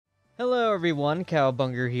Hello everyone,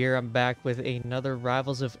 Cowbunger here. I'm back with another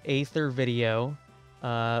Rivals of Aether video.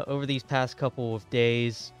 Over these past couple of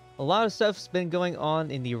days, a lot of stuff's been going on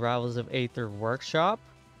in the Rivals of Aether workshop.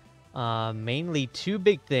 Mainly two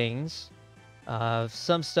big things.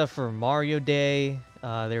 Some stuff for Mario Day.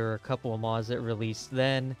 There were a couple of mods that released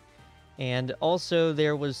then. And also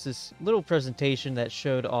there was this little presentation that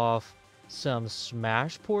showed off some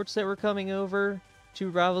Smash ports that were coming over to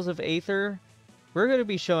Rivals of Aether. We're going to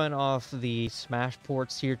be showing off the Smash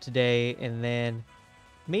ports here today, and then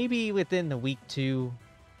maybe within the week too,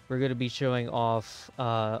 we're going to be showing off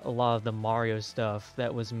a lot of the Mario stuff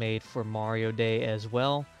that was made for Mario Day as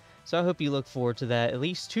well. So I hope you look forward to that. At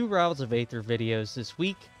least two Rivals of Aether videos this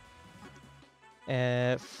week.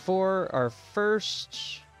 For our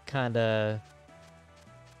first kind of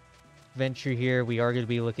venture here, we are going to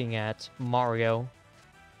be looking at Mario.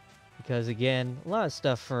 Because again, a lot of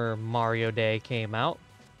stuff for Mario Day came out.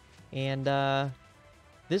 And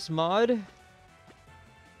this mod,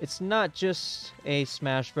 it's not just a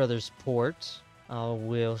Smash Brothers port. I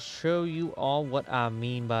will show you all what I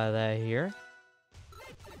mean by that here.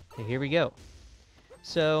 Okay, here we go.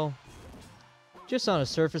 So, just on a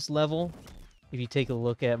surface level, if you take a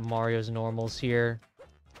look at Mario's normals here,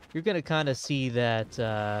 you're going to kind of see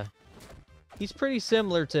that he's pretty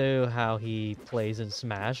similar to how he plays in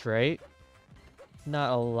Smash, right?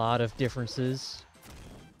 Not a lot of differences.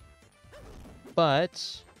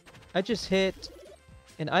 But I just hit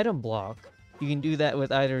an item block. You can do that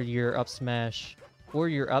with either your up smash or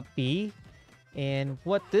your up B. And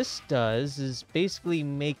what this does is basically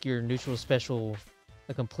make your neutral special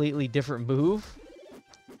a completely different move.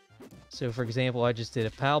 So for example, I just did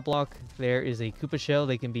a POW block. There is a Koopa shell.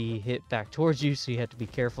 They can be hit back towards you, so you have to be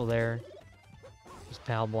careful there. Just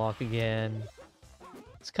POW block again.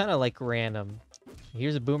 It's kind of like random.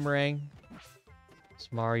 Here's a boomerang. So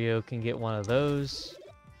Mario can get one of those.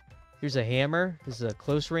 Here's a hammer. This is a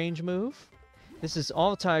close range move. This is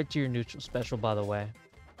all tied to your neutral special, by the way.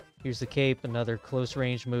 Here's the cape, another close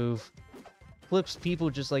range move. Flips people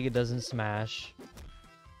just like it does in Smash.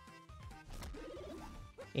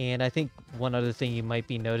 And I think one other thing you might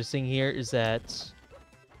be noticing here is that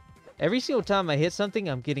every single time I hit something,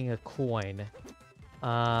 I'm getting a coin.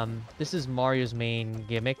 This is Mario's main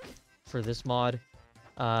gimmick for this mod.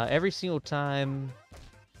 Every single time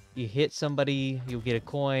you hit somebody, you'll get a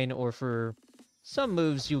coin, or for some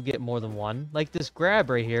moves, you'll get more than one. Like this grab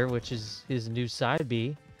right here, which is his new side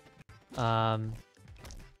B. You'll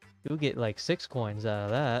get like 6 coins out of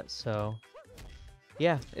that, so...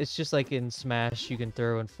 yeah, it's just like in Smash, you can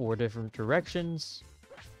throw in 4 different directions.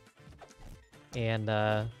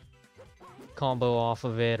 And, combo off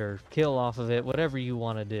of it, or kill off of it, whatever you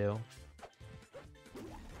want to do.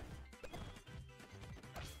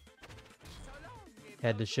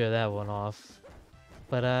 Had to show that one off.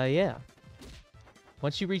 But, yeah.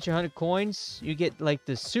 Once you reach 100 coins, you get, like,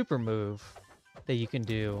 this super move that you can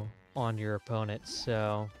do on your opponent.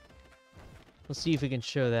 So, let's see if we can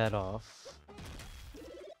show that off.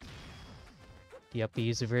 The up B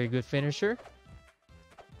is a very good finisher.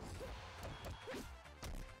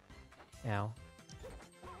 Ow.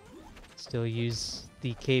 Still use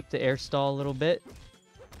the cape to air stall a little bit.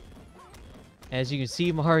 As you can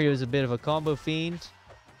see, Mario is a bit of a combo fiend.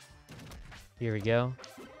 Here we go.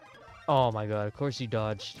 Oh my god, of course you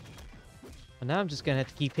dodged. And now I'm just gonna have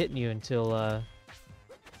to keep hitting you until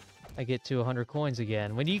I get to 100 coins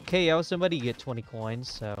again. When you KO somebody, you get 20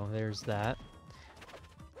 coins, so there's that.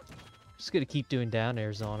 Just gonna keep doing down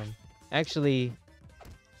airs on him. Actually,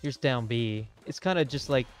 here's down B. It's kind of just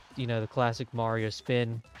like, you know, the classic Mario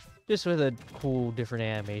spin, just with a cool different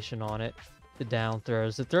animation on it. The down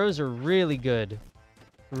throws. The throws are really good.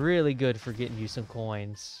 Really good for getting you some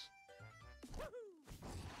coins.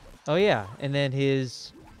 Oh yeah, and then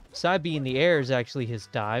his side B in the air is actually his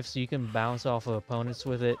dive, so you can bounce off of opponents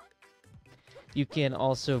with it. You can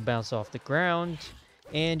also bounce off the ground,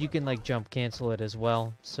 and you can like jump cancel it as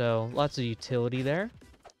well. So lots of utility there.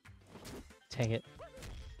 Dang it.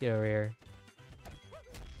 Get over here.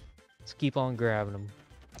 Let's keep on grabbing them.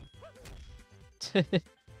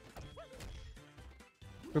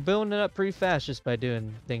 We're building it up pretty fast just by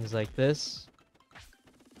doing things like this.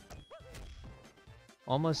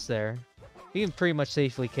 Almost there. We can pretty much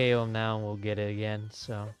safely KO him now and we'll get it again,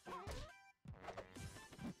 so.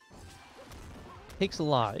 Takes a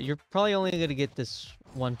lot. You're probably only going to get this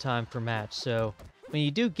one time per match, so when you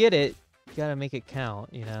do get it, you gotta make it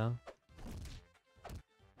count, you know?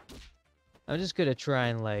 I'm just gonna try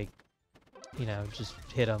and, like, you know, just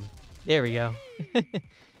hit him. There we go.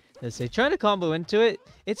 Let's say, trying to combo into it,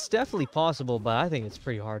 it's definitely possible, but I think it's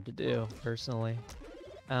pretty hard to do, personally.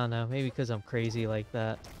 I don't know, maybe because I'm crazy like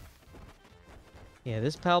that. Yeah,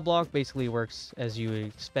 this PAL block basically works as you would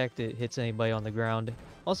expect. It hits anybody on the ground.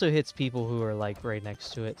 Also hits people who are like right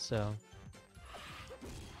next to it, so...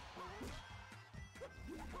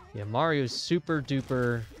 Yeah, Mario's super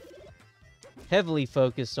duper heavily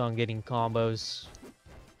focused on getting combos.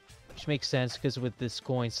 Which makes sense, because with this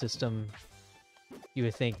coin system, you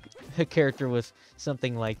would think a character with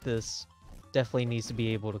something like this definitely needs to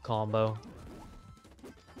be able to combo.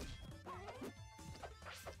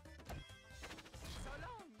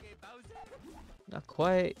 Not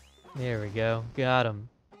quite. There we go. Got him.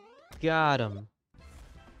 Got him.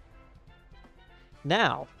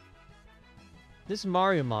 Now, this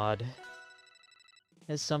Mario mod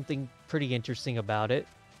has something pretty interesting about it.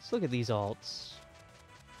 Let's look at these alts.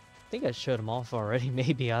 I think I showed them off already,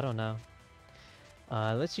 maybe. I don't know.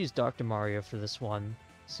 Let's use Dr. Mario for this one.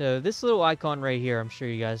 So this little icon right here, I'm sure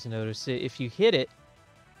you guys noticed it. If you hit it,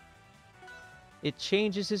 it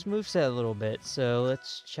changes his moveset a little bit. So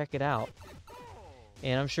let's check it out.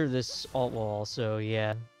 And I'm sure this alt will also,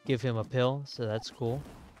 yeah, give him a pill, so that's cool.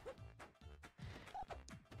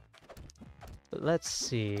 But let's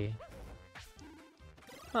see.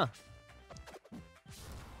 Huh.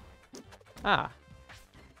 Ah.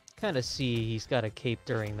 Kind of see he's got a cape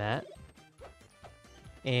during that.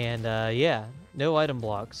 And, yeah, no item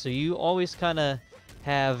blocks. So you always kind of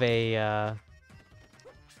have a,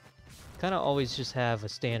 kind of always just have a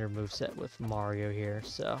standard moveset with Mario here,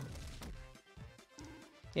 so...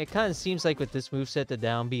 Yeah, it kind of seems like with this moveset, the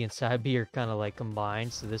down B and side B are kind of like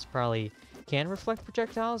combined, so this probably can reflect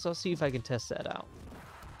projectiles. I'll see if I can test that out.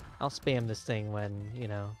 I'll spam this thing when, you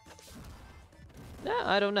know... Nah,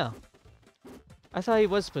 I don't know. I thought he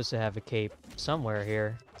was supposed to have a cape somewhere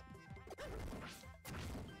here.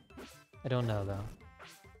 I don't know, though.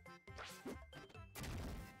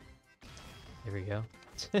 There we go.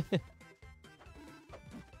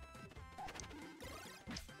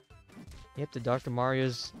 Yep, the Dr.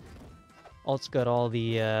 Mario's alt's got all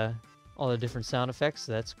the different sound effects,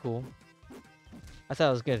 so that's cool. I thought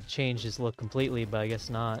I was gonna change his look completely, but I guess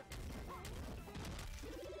not.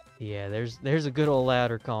 Yeah, there's a good old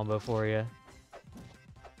ladder combo for you.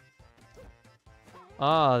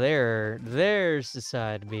 Ah, there's the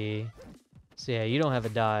side B. So yeah, you don't have a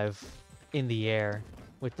dive in the air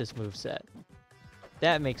with this moveset.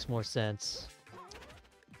 That makes more sense.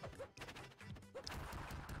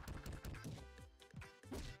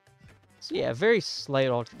 So yeah, very slight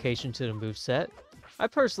altercation to the moveset. I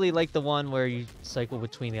personally like the one where you cycle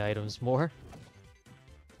between the items more.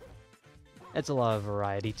 Adds a lot of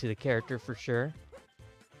variety to the character for sure.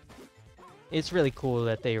 It's really cool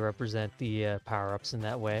that they represent the power-ups in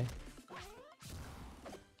that way.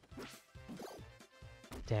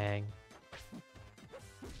 Dang.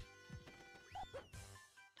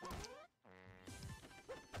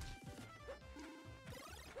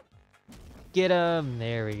 Get him!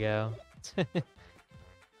 There we go.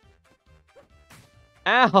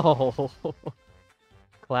 Ow!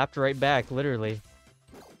 Clapped right back, literally.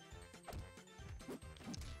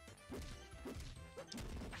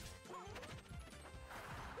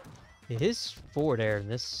 His forward air in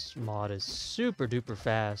this mod is super duper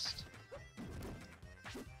fast.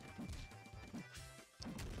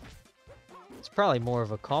 It's probably more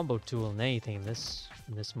of a combo tool than anything in this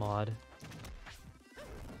mod.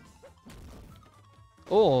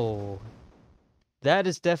 Oh, that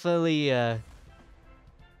is definitely a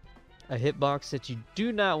hitbox that you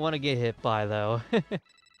do not want to get hit by, though.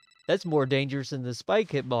 That's more dangerous than the spike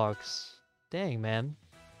hitbox. Dang, man.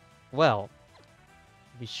 Well,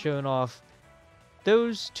 be showing off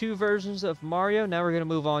those two versions of Mario. Now we're gonna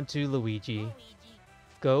move on to Luigi.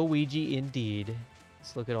 Go Luigi, indeed.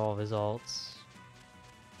 Let's look at all of his alts.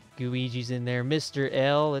 Gooigi's in there. Mr.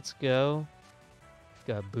 L, let's go.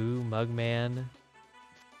 Got Boo, Mugman.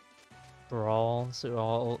 Brawl, so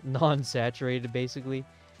all non-saturated basically.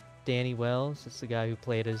 Danny Wells, that's the guy who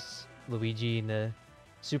played as Luigi in the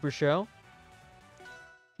Super Show.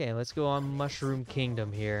 Okay, let's go on Mushroom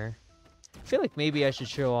Kingdom here. I feel like maybe I should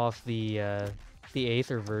show off the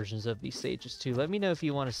Aether versions of these stages too. Let me know if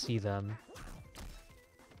you want to see them.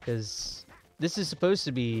 Because this is supposed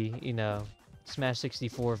to be, you know, Smash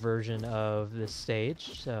 64 version of this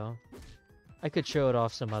stage, so I could show it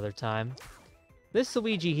off some other time. This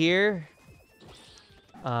Luigi here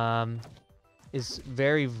is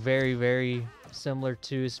very, very, very similar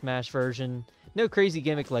to his Smash version. No crazy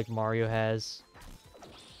gimmick like Mario has.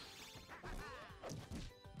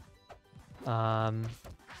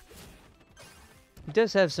 He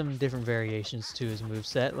does have some different variations to his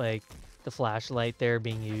moveset, like the flashlight there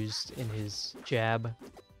being used in his jab.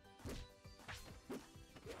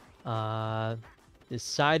 This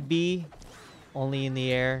side B, only in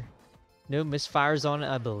the air. No misfires on it,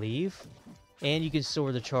 I believe. And you can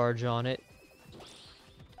store the charge on it.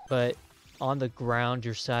 But on the ground,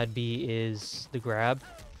 your side B is the grab.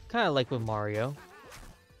 Kind of like with Mario.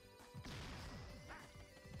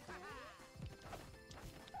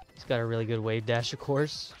 He's got a really good wave dash, of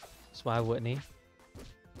course. So why wouldn't he?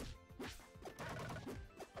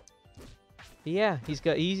 But yeah,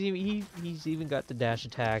 he's even got the dash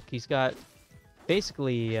attack. He's got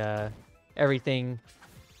basically everything,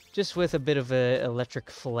 just with a bit of a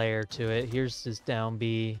electric flair to it. Here's this down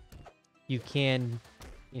B. You can,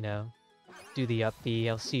 you know, do the up B.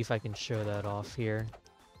 I'll see if I can show that off here.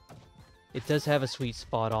 It does have a sweet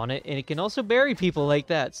spot on it, and it can also bury people like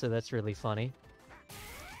that, so that's really funny.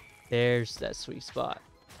 There's that sweet spot.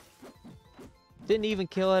 Didn't even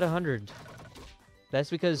kill at 100. That's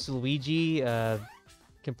because Luigi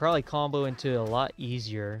can probably combo into a lot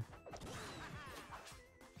easier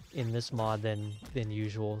in this mod than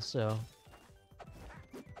usual, so...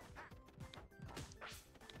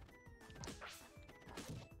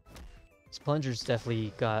 This plunger's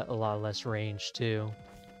definitely got a lot less range, too.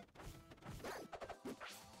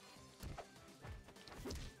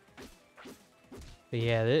 But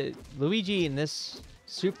yeah, Luigi in this,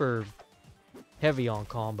 super heavy on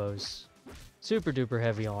combos. Super duper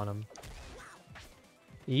heavy on them.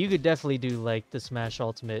 You could definitely do like the Smash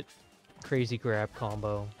Ultimate crazy grab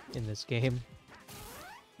combo in this game.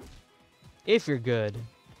 If you're good.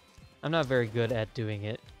 I'm not very good at doing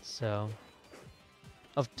it, so...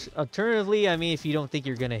 Alternatively, I mean, if you don't think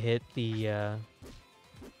you're gonna hit the,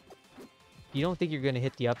 you don't think you're gonna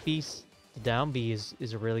hit the up B, the down B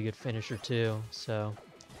is a really good finisher too, so...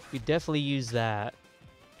 You definitely use that.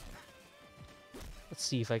 Let's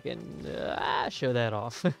see if I can show that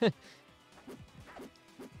off. Let's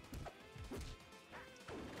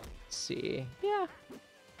see. Yeah.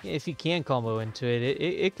 If you can combo into it,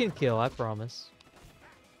 it can kill, I promise.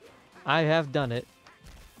 I have done it.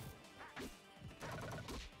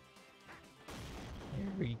 There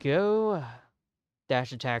we go.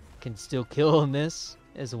 Dash attack can still kill in this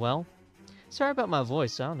as well. Sorry about my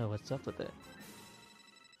voice. I don't know what's up with it.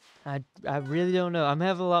 I really don't know. I'm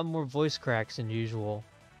having a lot more voice cracks than usual.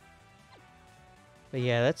 But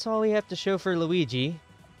yeah, that's all we have to show for Luigi.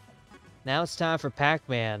 Now it's time for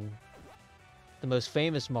Pac-Man. The most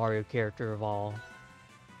famous Mario character of all.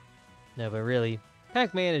 No, but really,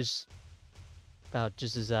 Pac-Man is about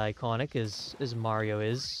just as iconic as Mario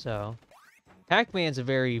is, so... Pac-Man's a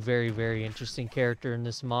very, very, very interesting character in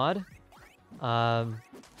this mod. A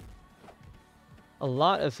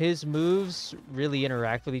lot of his moves really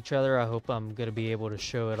interact with each other. I hope I'm going to be able to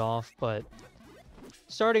show it off, but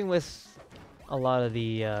starting with a lot of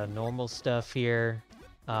the normal stuff here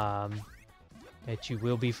that you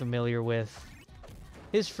will be familiar with.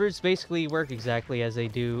 His fruits basically work exactly as they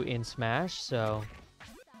do in Smash, so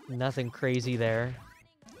nothing crazy there.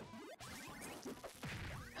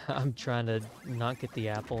 I'm trying to not get the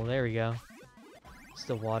apple. There we go. It's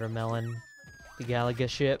the watermelon. The Galaga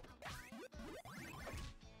ship.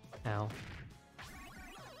 Ow.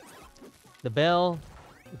 The bell.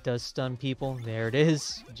 It does stun people. There it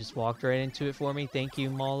is. Just walked right into it for me. Thank you,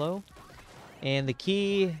 Malo. And the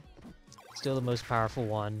key. Still the most powerful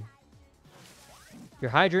one.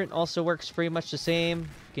 Your hydrant also works pretty much the same.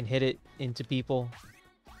 You can hit it into people.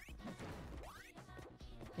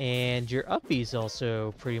 And your up B is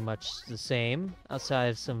also pretty much the same, outside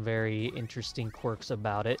of some very interesting quirks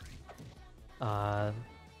about it. Let's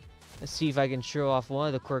see if I can show off one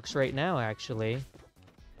of the quirks right now, actually.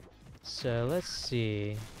 So, let's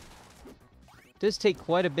see. It does take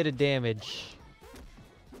quite a bit of damage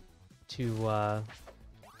to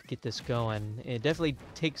get this going. It definitely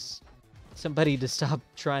takes somebody to stop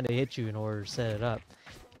trying to hit you in order to set it up.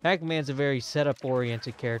 Pac-Man's a very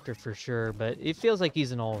setup-oriented character for sure, but it feels like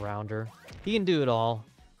he's an all-rounder. He can do it all.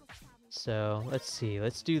 So, let's see.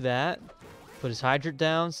 Let's do that. Put his hydrant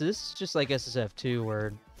down. So this is just like SSF2,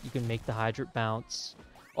 where you can make the hydrant bounce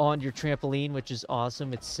on your trampoline, which is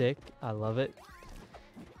awesome. It's sick. I love it.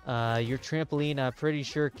 Your trampoline, I'm pretty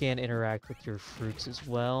sure, can interact with your fruits as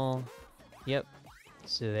well. Yep.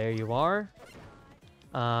 So there you are.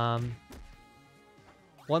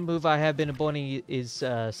 One move I have been avoiding is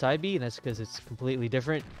side B, and that's because it's completely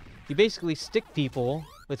different. You basically stick people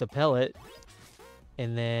with a pellet,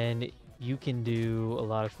 and then you can do a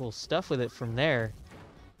lot of cool stuff with it from there.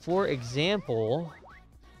 For example,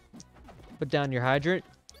 put down your hydrant.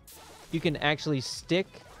 You can actually stick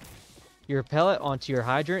your pellet onto your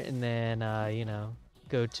hydrant and then, you know,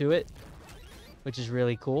 go to it, which is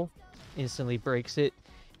really cool. Instantly breaks it.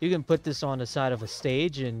 You can put this on the side of a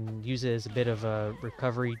stage and use it as a bit of a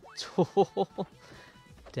recovery tool.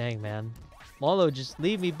 Dang, man. Molo, just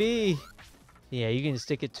leave me be. Yeah, you can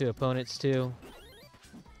stick it to opponents too.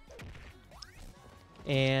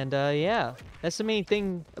 And yeah, that's the main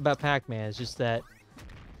thing about Pac-Man, is just that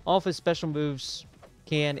all of his special moves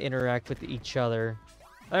can interact with each other.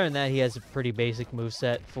 Other than that, he has a pretty basic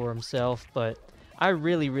moveset for himself, but I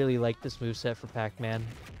really, really like this moveset for Pac-Man.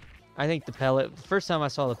 I think the pellet, the first time I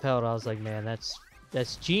saw the pellet, I was like, man,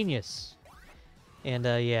 that's genius. And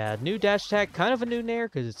yeah, new dash attack, kind of a new nair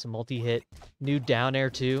because it's a multi-hit. New down air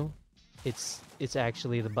too. It's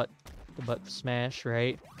actually the butt smash,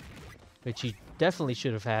 right? Which he definitely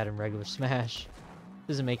should have had in regular Smash.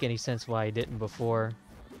 Doesn't make any sense why he didn't before.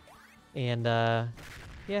 And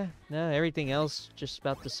yeah, no, everything else just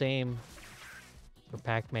about the same for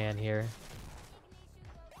Pac-Man here.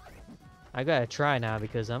 I gotta try now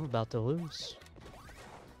because I'm about to lose.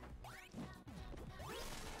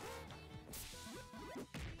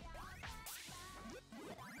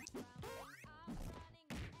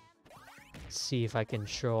 Let's see if I can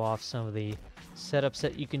show off some of the setups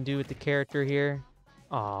that you can do with the character here.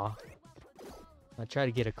 Aw. I tried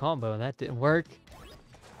to get a combo and that didn't work.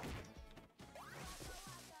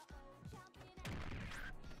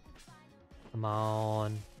 Come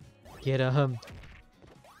on. Get him.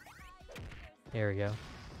 There we go.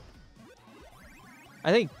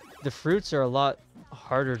 I think the fruits are a lot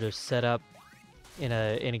harder to set up in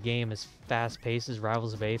a game as fast-paced as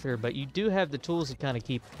Rivals of Aether, but you do have the tools to kind of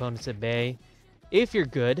keep opponents at bay if you're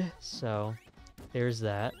good. So there's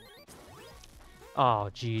that. Oh,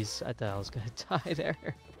 jeez. I thought I was going to die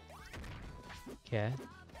there. Okay.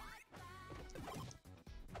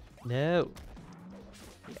 No.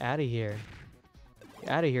 Get out of here. Get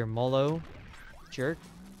out of here, Molo. Jerk.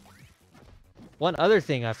 One other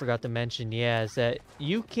thing I forgot to mention, yeah, is that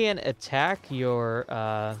you can attack your,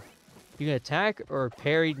 you can attack or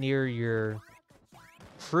parry near your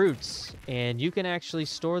fruits, and you can actually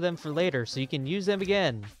store them for later, so you can use them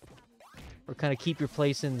again. Or kind of keep your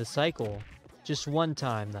place in the cycle. Just one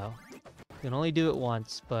time, though. You can only do it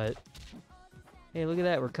once, but... Hey, look at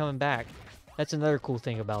that, we're coming back. That's another cool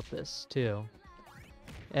thing about this, too.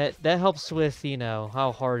 That helps with, you know,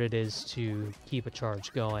 how hard it is to keep a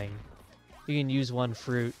charge going. You can use one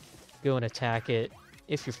fruit, go and attack it,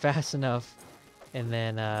 if you're fast enough, and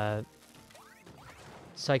then,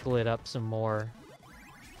 cycle it up some more.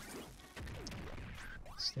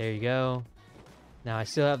 So there you go. Now I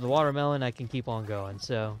still have the watermelon, I can keep on going.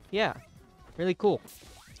 So, yeah. Really cool.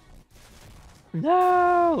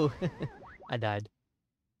 No! I died.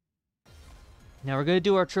 Now we're going to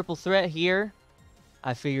do our triple threat here.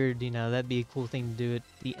 I figured, you know, that'd be a cool thing to do at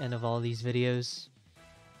the end of all these videos.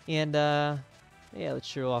 And, yeah, let's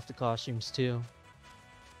show off the costumes too.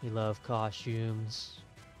 We love costumes.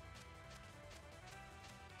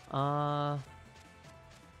 Let's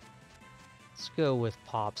go with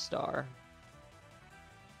Popstar.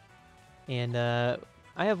 And,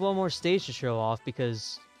 I have one more stage to show off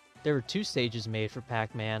because there were 2 stages made for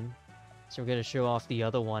Pac-Man. So we're going to show off the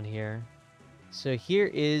other one here. So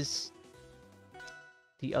here is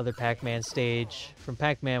the other Pac-Man stage from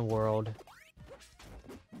Pac-Man World.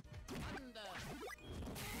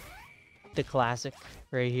 The classic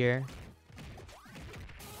right here.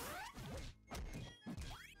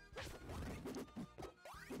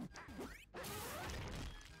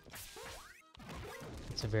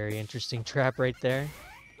 It's a very interesting trap right there.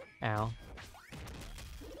 Ow.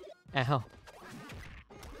 Ow.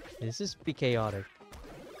 This is be chaotic.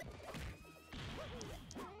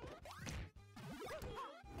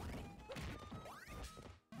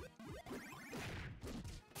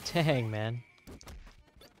 Dang, man.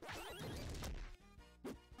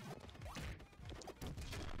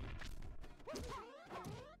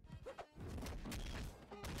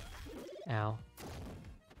 Ow.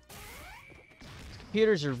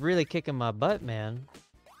 Computers are really kicking my butt, man.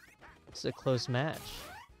 It's a close match.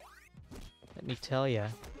 Let me tell ya.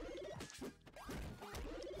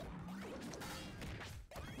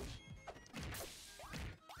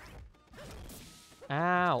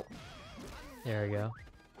 Ow! There we go.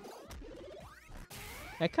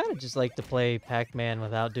 I kind of just like to play Pac-Man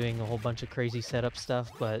without doing a whole bunch of crazy setup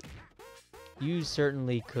stuff, but you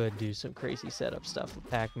certainly could do some crazy setup stuff with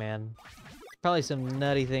Pac-Man. Probably some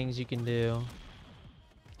nutty things you can do.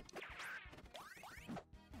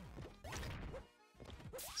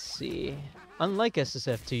 Let's see. Unlike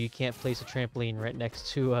SSF2, you can't place a trampoline right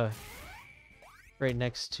next to a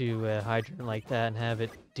hydrant like that and have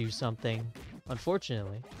it do something.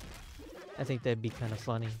 Unfortunately, I think that'd be kind of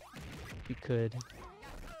funny if you could.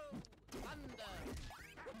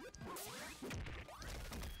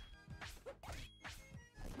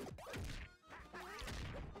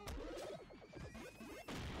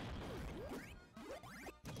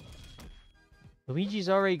 Luigi's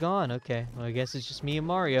already gone. Okay, well, I guess it's just me and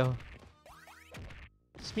Mario.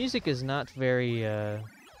 This music is not very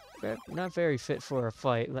fit for a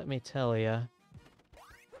fight, let me tell ya.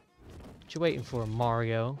 What you waiting for,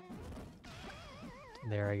 Mario?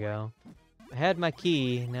 There I go. I had my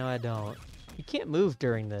key, now I don't. You can't move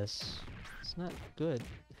during this. It's not good.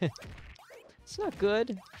 It's not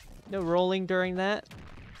good. No rolling during that.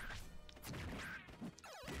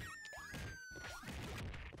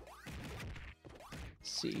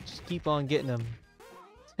 Let's see, just keep on getting them.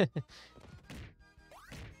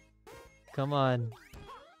 Come on.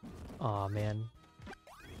 Aw, man.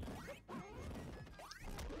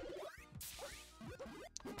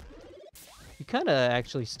 You kind of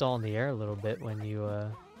actually stall in the air a little bit when you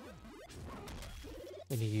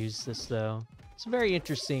use this, though. Some very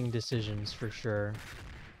interesting decisions for sure.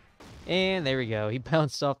 And there we go. He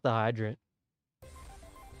bounced off the hydrant.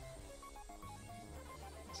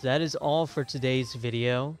 So that is all for today's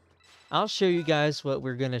video. I'll show you guys what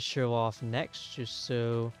we're going to show off next, just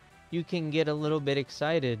so you can get a little bit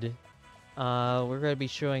excited. We're going to be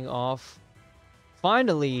showing off,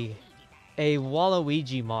 finally, a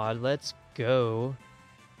Waluigi mod. Let's go.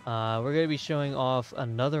 We're going to be showing off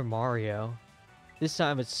another Mario. This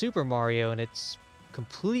time it's Super Mario, and it's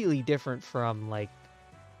completely different from, like,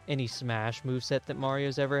 any Smash moveset that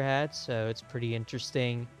Mario's ever had, so it's pretty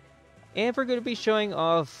interesting. And we're going to be showing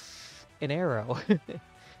off an arrow.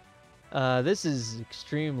 This is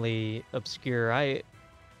extremely obscure. I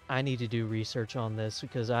need to do research on this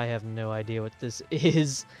because I have no idea what this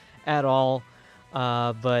is at all.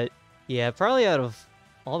 But yeah, probably out of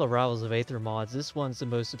all the Rivals of Aether mods, this one's the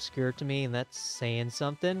most obscure to me, and that's saying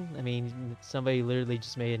something. I mean, somebody literally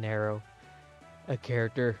just made an arrow a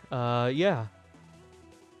character. Yeah.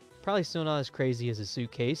 Probably still not as crazy as a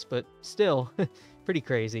suitcase, but still pretty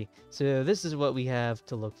crazy. So this is what we have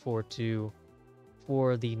to look forward to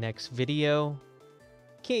for the next video.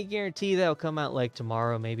 Can't guarantee that'll come out like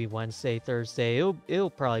tomorrow, maybe Wednesday, Thursday.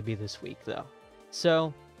 It'll probably be this week though.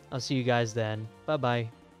 So I'll see you guys then. Bye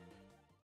bye.